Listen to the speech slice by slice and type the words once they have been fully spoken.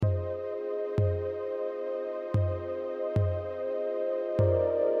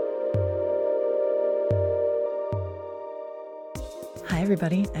Hi,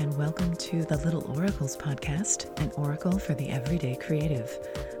 everybody, and welcome to the Little Oracles podcast, an oracle for the everyday creative.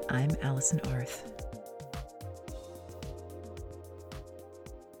 I'm Allison Arth.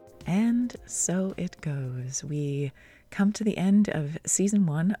 And so it goes. We come to the end of season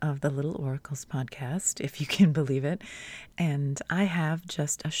 1 of the Little Oracles podcast, if you can believe it. And I have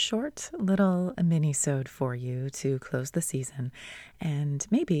just a short little mini-sode for you to close the season and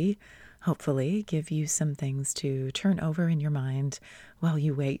maybe, hopefully, give you some things to turn over in your mind while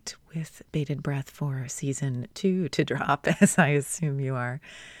you wait with bated breath for season 2 to drop, as I assume you are.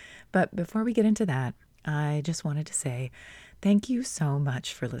 But before we get into that, I just wanted to say thank you so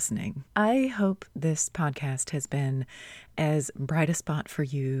much for listening. I hope this podcast has been as bright a spot for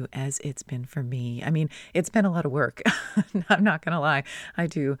you as it's been for me. I mean, it's been a lot of work. I'm not going to lie. I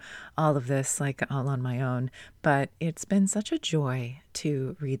do all of this all on my own, but it's been such a joy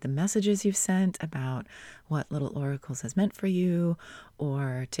to read the messages you've sent about what Little Oracles has meant for you,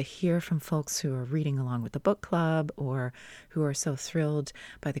 or to hear from folks who are reading along with the book club, or who are so thrilled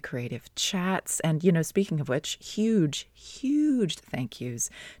by the creative chats. And, speaking of which, huge thank yous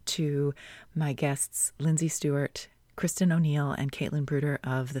to my guests, Lindsay Stewart, Kristen O'Neill, and Caitlin Bruder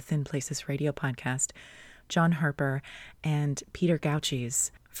of the Thin Places Radio podcast, John Harper, and Peter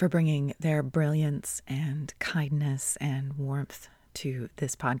Gauchis for bringing their brilliance and kindness and warmth to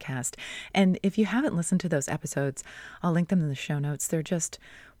this podcast. And if you haven't listened to those episodes, I'll link them in the show notes. They're just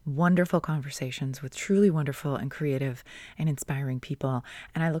wonderful conversations with truly wonderful and creative and inspiring people.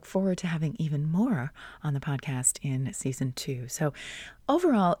 And I look forward to having even more on the podcast in season 2. So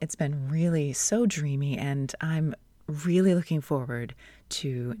overall, it's been really so dreamy, and I'm really looking forward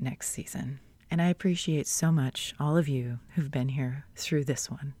to next season. And I appreciate so much all of you who've been here through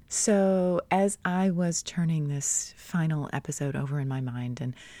this one. So as I was turning this final episode over in my mind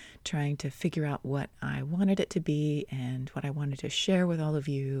and trying to figure out what I wanted it to be and what I wanted to share with all of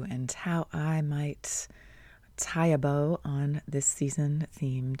you and how I might tie a bow on this season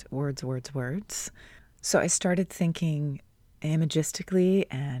themed words. So I started thinking imagistically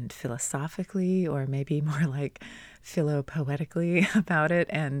and philosophically, or maybe more like philo-poetically about it.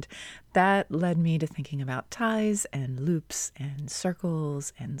 And that led me to thinking about ties and loops and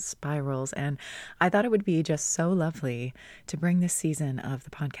circles and spirals. And I thought it would be just so lovely to bring this season of the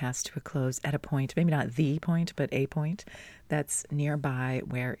podcast to a close at a point, maybe not the point, but a point that's nearby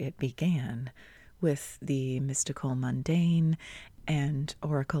where it began, with the mystical mundane and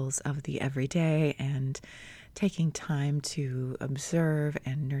oracles of the everyday, and taking time to observe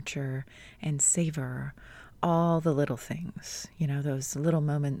and nurture and savor all the little things, those little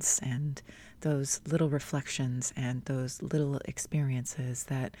moments and those little reflections and those little experiences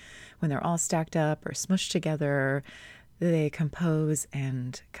that, when they're all stacked up or smushed together, they compose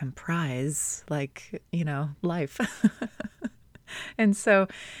and comprise life. And so,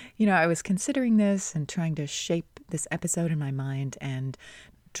 I was considering this and trying to shape this episode in my mind and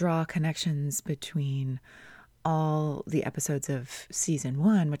draw connections between all the episodes of season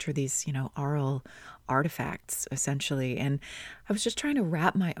 1, which were these, oral artifacts, essentially. And I was just trying to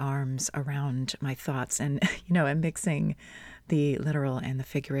wrap my arms around my thoughts and, and mixing the literal and the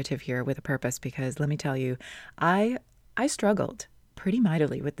figurative here with a purpose, because let me tell you, I struggled pretty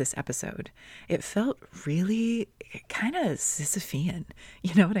mightily with this episode. It felt really kind of Sisyphean.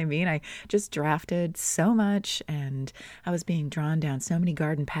 You know what I mean? I just drafted so much, and I was being drawn down so many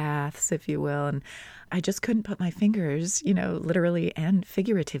garden paths, if you will, and I just couldn't put my fingers, literally and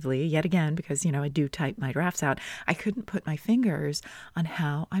figuratively, yet again, because, I do type my drafts out, I couldn't put my fingers on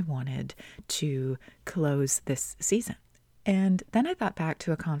how I wanted to close this season. And then I thought back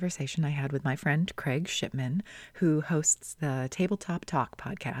to a conversation I had with my friend Craig Shipman, who hosts the Tabletop Talk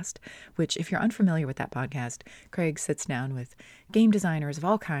podcast, which, if you're unfamiliar with that podcast, Craig sits down with game designers of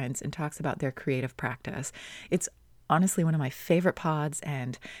all kinds and talks about their creative practice. It's honestly one of my favorite pods,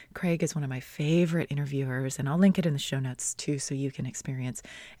 and Craig is one of my favorite interviewers, and I'll link it in the show notes too, so you can experience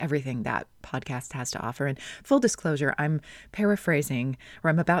everything that podcast has to offer. And full disclosure, I'm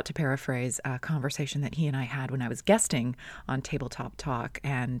about to paraphrase a conversation that he and I had when I was guesting on Tabletop Talk,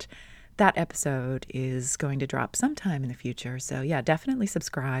 and that episode is going to drop sometime in the future. So yeah, definitely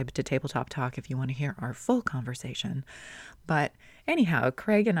subscribe to Tabletop Talk if you want to hear our full conversation. But anyhow,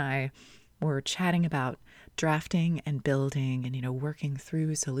 Craig and I were chatting about drafting and building and, working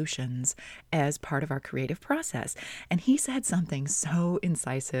through solutions as part of our creative process. And he said something so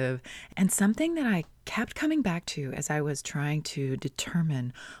incisive, and something that I kept coming back to as I was trying to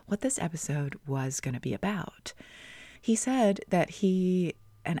determine what this episode was going to be about. He said that he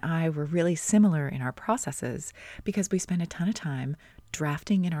and I were really similar in our processes because we spend a ton of time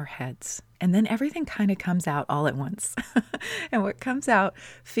drafting in our heads. And then everything kind of comes out all at once. And what comes out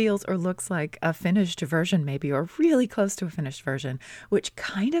feels or looks like a finished version, maybe, or really close to a finished version, which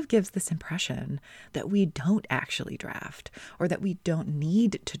kind of gives this impression that we don't actually draft, or that we don't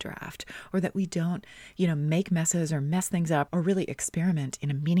need to draft, or that we don't, make messes or mess things up, or really experiment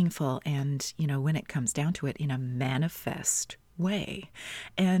in a meaningful and, when it comes down to it, in a manifest way.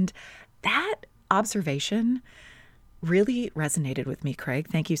 And that observation really resonated with me, Craig.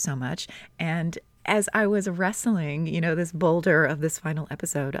 Thank you so much. And as I was wrestling, this boulder of this final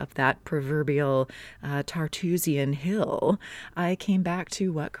episode of that proverbial Tartusian hill, I came back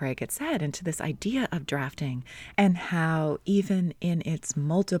to what Craig had said and to this idea of drafting and how even in its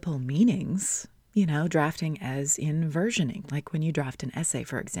multiple meanings, drafting as in versioning, like when you draft an essay,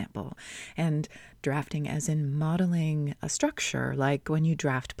 for example, and drafting as in modeling a structure, like when you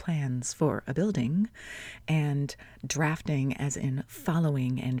draft plans for a building, and drafting as in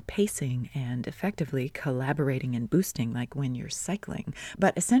following and pacing and effectively collaborating and boosting, like when you're cycling.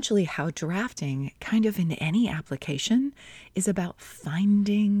 But essentially how drafting, kind of in any application, is about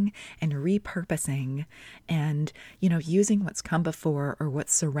finding and repurposing and, using what's come before or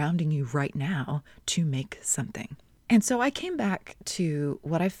what's surrounding you right now to make something. And so I came back to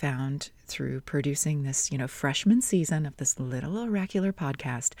what I found through producing this, freshman season of this little oracular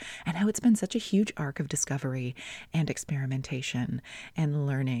podcast, and how it's been such a huge arc of discovery and experimentation and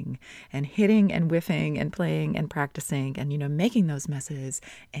learning and hitting and whiffing and playing and practicing and, making those messes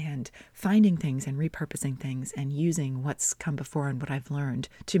and finding things and repurposing things and using what's come before and what I've learned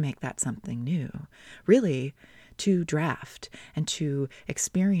to make that something new. Really, to draft and to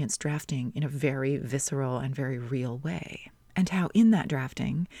experience drafting in a very visceral and very real way. And how in that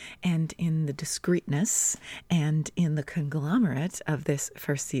drafting and in the discreteness and in the conglomerate of this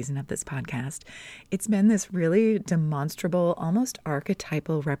first season of this podcast, it's been this really demonstrable, almost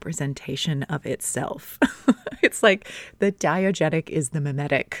archetypal representation of itself. It's like the diegetic is the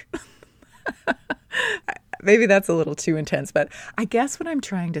mimetic. Maybe that's a little too intense, but I guess what I'm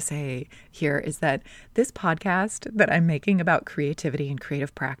trying to say here is that this podcast that I'm making about creativity and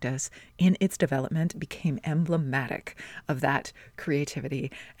creative practice in its development became emblematic of that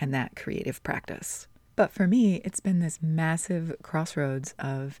creativity and that creative practice. But for me, it's been this massive crossroads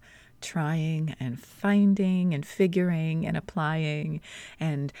of trying and finding and figuring and applying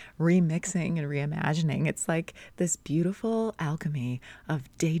and remixing and reimagining. It's like this beautiful alchemy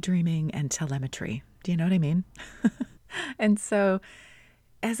of daydreaming and telemetry. Do you know what I mean? And so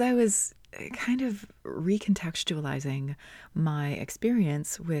as I was kind of recontextualizing my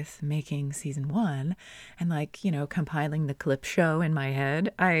experience with making season 1 and compiling the clip show in my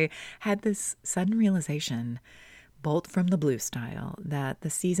head, I had this sudden realization, bolt from the blue style, that the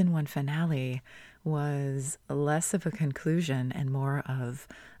season 1 finale was less of a conclusion and more of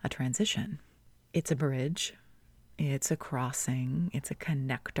a transition. It's a bridge. It's a crossing. It's a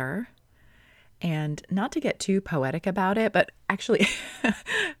connector. And not to get too poetic about it, but actually,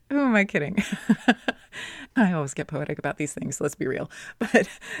 who am I kidding? I always get poetic about these things, so let's be real. But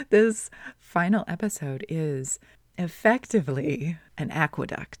this final episode is effectively an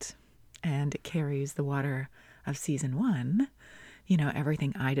aqueduct, and it carries the water of season 1,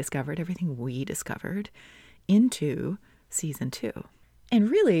 everything I discovered, everything we discovered, into season 2.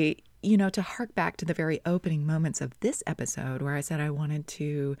 And really, to hark back to the very opening moments of this episode where I said I wanted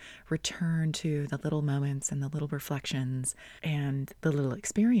to return to the little moments and the little reflections and the little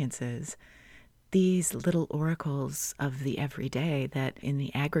experiences, these little oracles of the everyday that in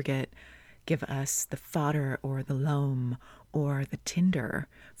the aggregate give us the fodder or the loam or the tinder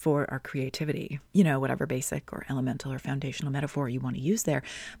for our creativity, whatever basic or elemental or foundational metaphor you want to use there.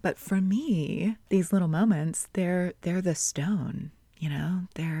 But for me, these little moments, they're the stone,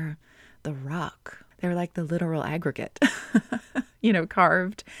 they're the rock. They're like the literal aggregate,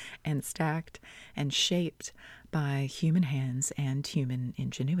 carved and stacked and shaped by human hands and human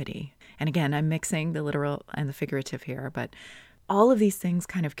ingenuity. And again, I'm mixing the literal and the figurative here, but all of these things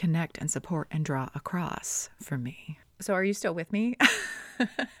kind of connect and support and draw across for me. So are you still with me?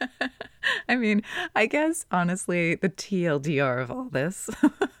 I mean, I guess, honestly, the TLDR of all this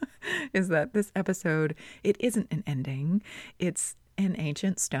is that this episode, it isn't an ending. It's an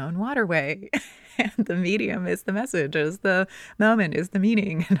ancient stone waterway. And the medium is the message, is the moment, is the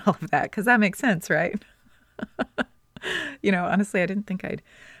meaning, and all of that, because that makes sense, right? Honestly, I didn't think I'd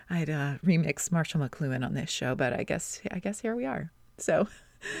remix Marshall McLuhan on this show, but I guess here we are. So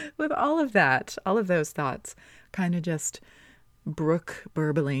with all of that, all of those thoughts kind of just brook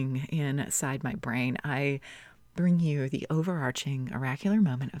burbling inside my brain, I bring you the overarching oracular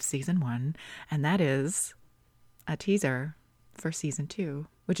moment of season 1, and that is a teaser for season 2,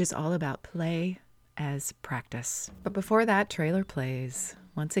 which is all about play as practice. But before that trailer plays,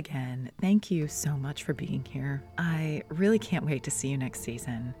 once again, thank you so much for being here. I really can't wait to see you next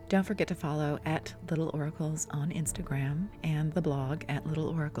season. Don't forget to follow at Little Oracles on Instagram and the blog at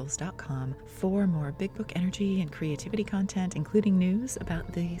littleoracles.com for more big book energy and creativity content, including news about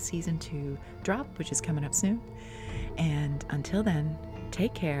the season 2 drop, which is coming up soon. And until then,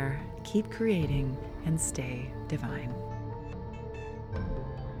 take care, keep creating, and stay divine.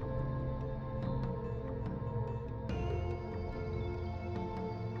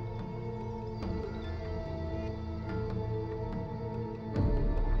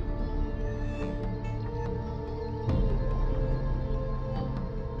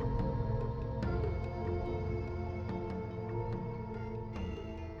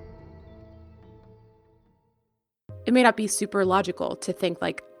 It may not be super logical to think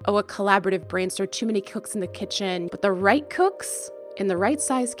like, oh, a collaborative brainstorm, too many cooks in the kitchen, but the right cooks in the right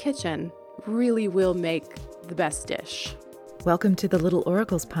size kitchen really will make the best dish. Welcome to the Little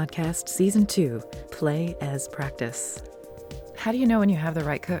Oracles podcast, season 2, Play as Practice. How do you know when you have the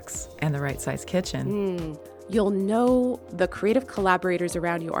right cooks and the right size kitchen? You'll know the creative collaborators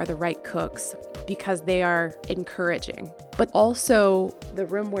around you are the right cooks because they are encouraging. But also the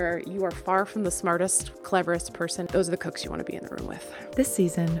room where you are far from the smartest, cleverest person, those are the cooks you want to be in the room with. This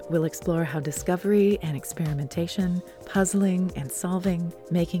season, we'll explore how discovery and experimentation, puzzling and solving,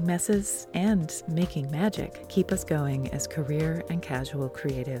 making messes, and making magic keep us going as career and casual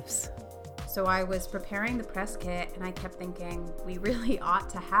creatives. So I was preparing the press kit and I kept thinking we really ought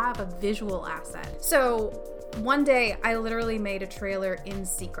to have a visual asset. So one day I literally made a trailer in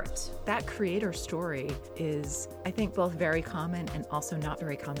secret. That creator story is, I think, both very common and also not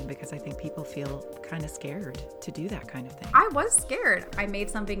very common because I think people feel kind of scared to do that kind of thing. I was scared. I made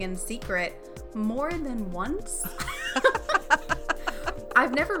something in secret more than once.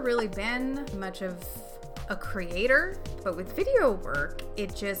 I've never really been much of a creator, but with video work,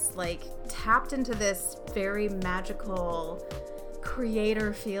 it just like tapped into this very magical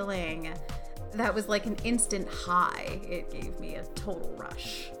creator feeling that was like an instant high. It gave me a total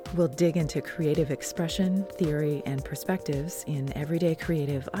rush. We'll dig into creative expression, theory, and perspectives in everyday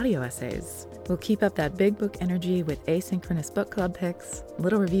creative audio essays. We'll keep up that big book energy with asynchronous book club picks,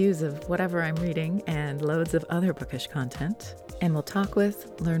 little reviews of whatever I'm reading, and loads of other bookish content. And we'll talk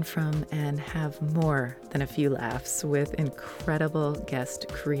with, learn from, and have more than a few laughs with incredible guest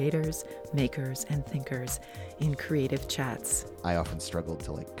creators, makers, and thinkers in creative chats. I often struggled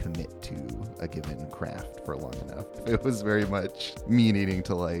to commit to a given craft for long enough. It was very much me needing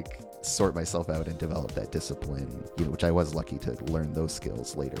to sort myself out and develop that discipline, which I was lucky to learn those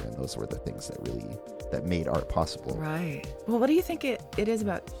skills later, and those were the things that made art possible. Right. Well, what do you think it is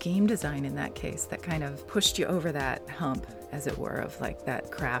about game design in that case that kind of pushed you over that hump, as it were, of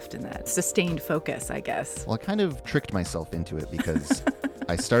that craft and that sustained focus, I guess? Well, I kind of tricked myself into it because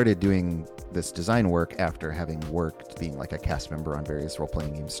I started doing this design work after having worked being a cast member on various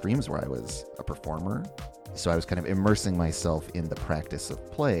role-playing game streams where I was a performer. So I was kind of immersing myself in the practice of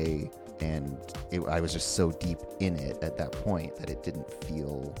play, and I was just so deep in it at that point that it didn't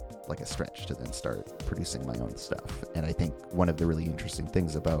feel like a stretch to then start producing my own stuff. And I think one of the really interesting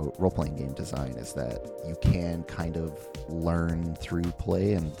things about role-playing game design is that you can kind of learn through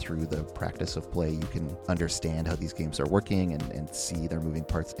play, and through the practice of play you can understand how these games are working and see their moving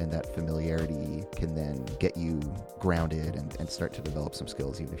parts, and that familiarity can then get you grounded and start to develop some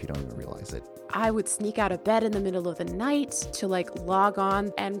skills even if you don't even realize it. I would sneak out of bed in the middle of the night to log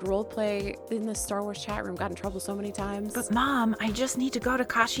on and role play in the Star Wars chat room. Got in trouble so many times. But Mom, I just need to go to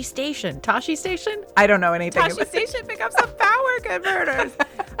Kashi Station. Tashi Station? I don't know anything. Tashi Station, pick up some power converters.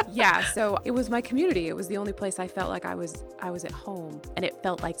 Yeah, so it was my community. It was the only place I felt like I was at home, and it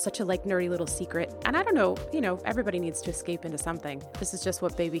felt like such a nerdy little secret. And I don't know, everybody needs to escape into something. This is just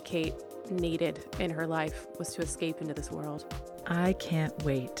what baby Kate needed in her life, was to escape into this world. I can't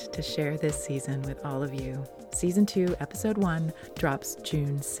wait to share this season with all of you. Season 2, Episode 1 drops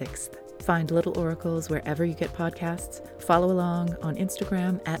June 6th. Find Little Oracles wherever you get podcasts. Follow along on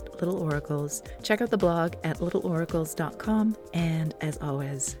Instagram at Little Oracles. Check out the blog at littleoracles.com. And as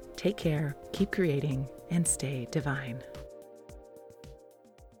always, take care, keep creating, and stay divine.